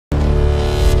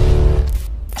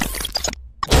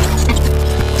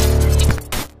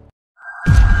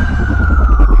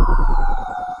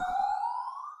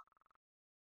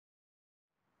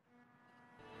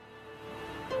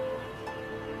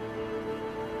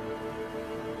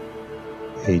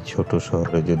এই ছোট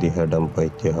শহরে যদি হ্যাডাম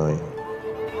পাইতে হয়,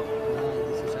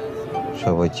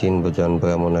 সবাই চিনবো জানবো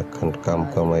এমন একখান কাম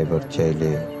কামাইবার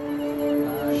চাইলে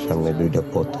সামনে দুইটা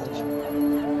পথ আছে।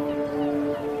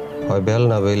 হয় বেল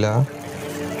না বেলা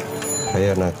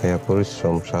খাইয়া না খাইয়া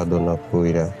পরিশ্রম সাধনা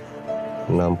কইরা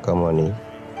নাম কামানি,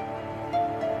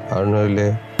 আর নইলে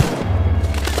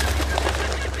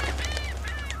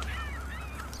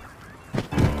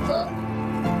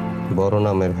বড়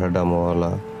নামের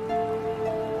হ্যাডামওয়ালা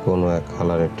কোনো এক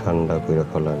হালারে ঠান্ডা কইরা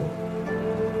ফেলানি।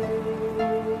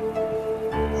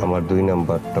 আমার 2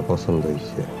 নাম্বারটা পছন্দ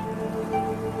হয়েছে।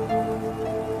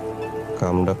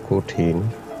 কামটা কঠিন,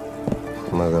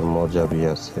 মাগার মজা বি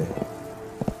আছে।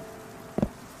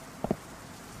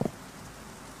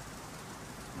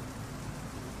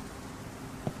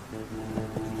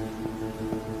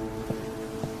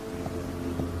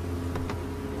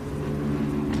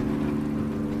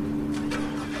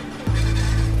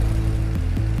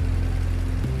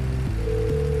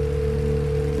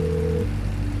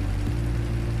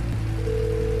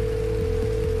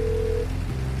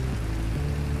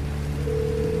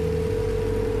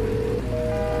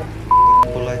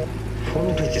 ফোন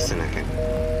উঠাইতেছে না কেন?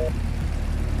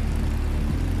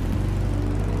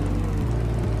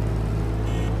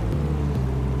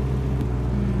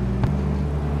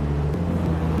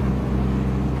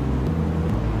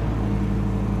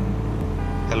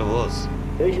 Hello boss.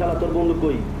 এই শালা তোর বন্ধু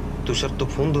কই? তুষার তো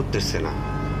ফোন ধরতেছে না।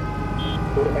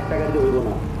 তোর একটা গাড়িতে হইব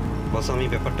না বস, আমি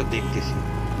ব্যাপারটা দেখতেছি,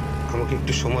 আমাকে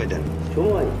একটু সময় দেন।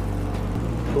 সময়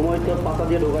সময় তোর পাতা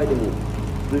দিয়ে ঢোকাই দেবো।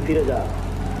 তুই ফিরে যা,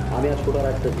 আমি আর ছোটার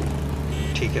আসতেছি।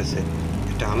 ঠিক আছে,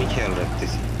 এটা আমি খেয়াল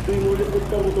রাখতেছি। তুই মরলে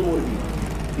কুত্তার মতো মরবি,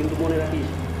 কিন্তু মনে রাখিস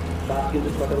কাজ কিন্তু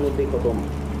 6টার মধ্যেই খতম।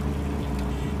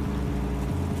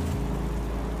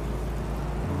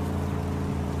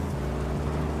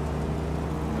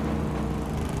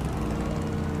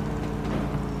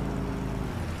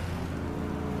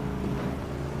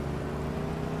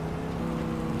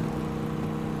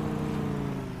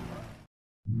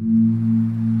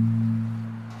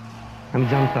 আমি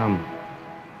জানতাম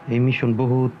এই মিশন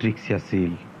বহুত রিক্সি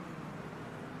আছিল।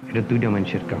 এটা 2টা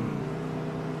মানুষের কাম।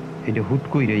 এটা হুট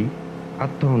কইরাই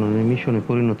আত্মহননের মিশনে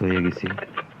পরিণত হয়ে গেছে।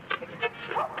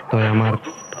 তাই আমার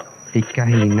এই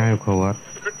কাহিনী নায়ক হওয়ার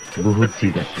বহুত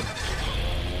জিদ আছে।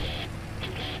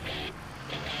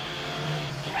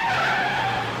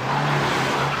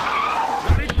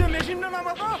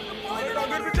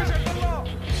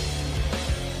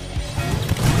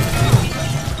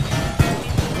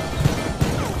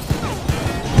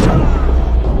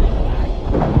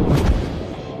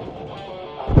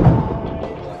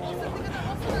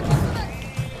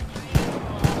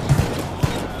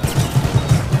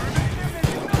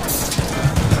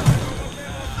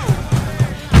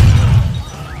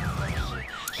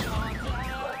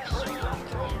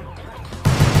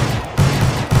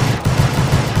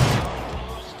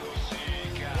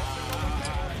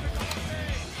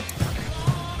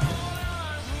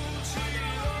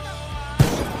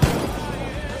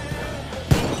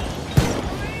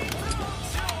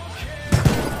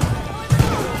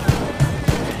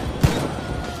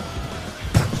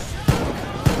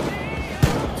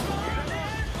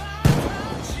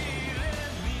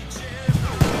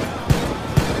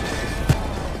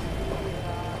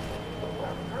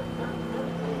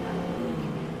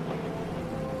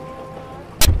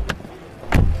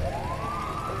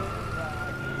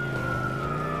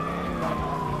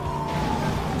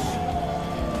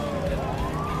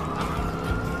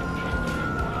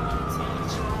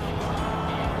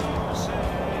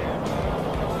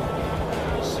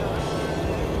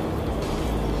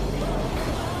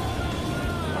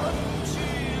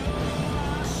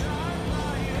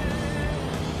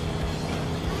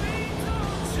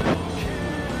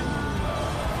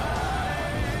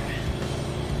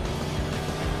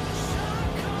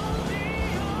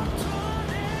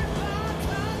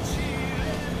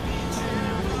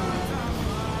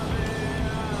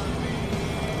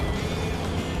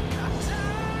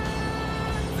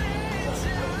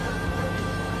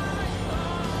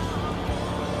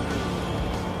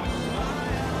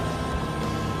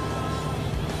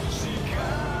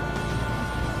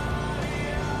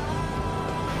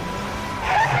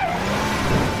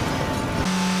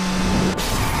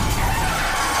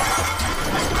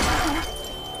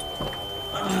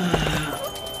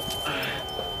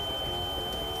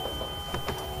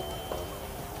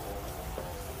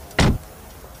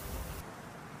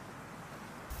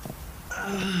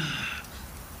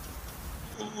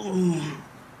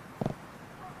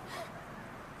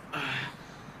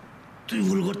 তুই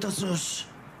ভুল করতেছস,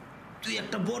 তুই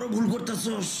একটা বড় ভুল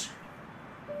করতেছস।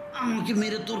 আমাকে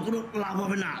মেরে তোর কোনো লাভ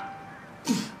হবে না।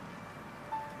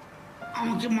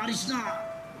 আমাকে মারিস না,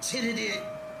 ছেড়ে দে।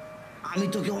 আমি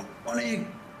তোকে অনেক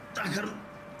টাকার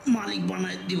মালিক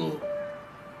বানাই দিব।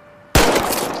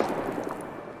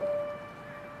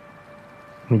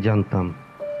 আমি জানতাম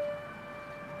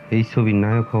এই ছবির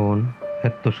নায়ক হওয়ান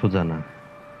এত সোজা না।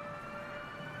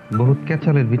 বহুত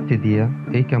ক্যাচালের ভিত্তি দিয়া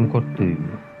এই কাম করতে হইব।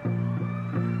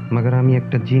 মাগার আমি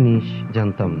একটা জিনিস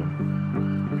জানতাম না,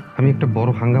 আমি একটা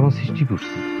বড় হাঙ্গামা সৃষ্টি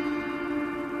করছি,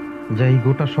 যা এই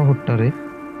গোটা শহরটারে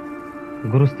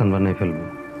গোরস্থান বানাই ফেলবো।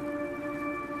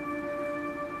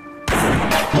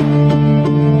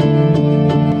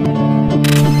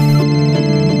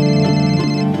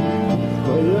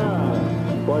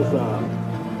 পয়সা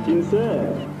কিনছে,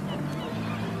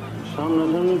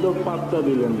 সামনাসামনি তো পাত্তা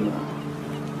দিলেন না।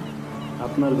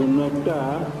 আপনার জন্য একটা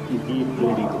গিফট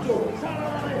রেডি করছি।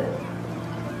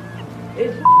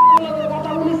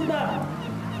 কথা বলিস না,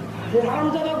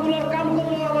 হারামজাদাগুলোর কাম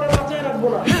করলে আমার বাঁচায় রাখবো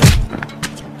না।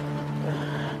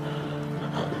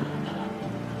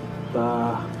 তা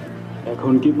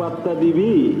এখন কি পাত্তা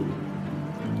দিবি?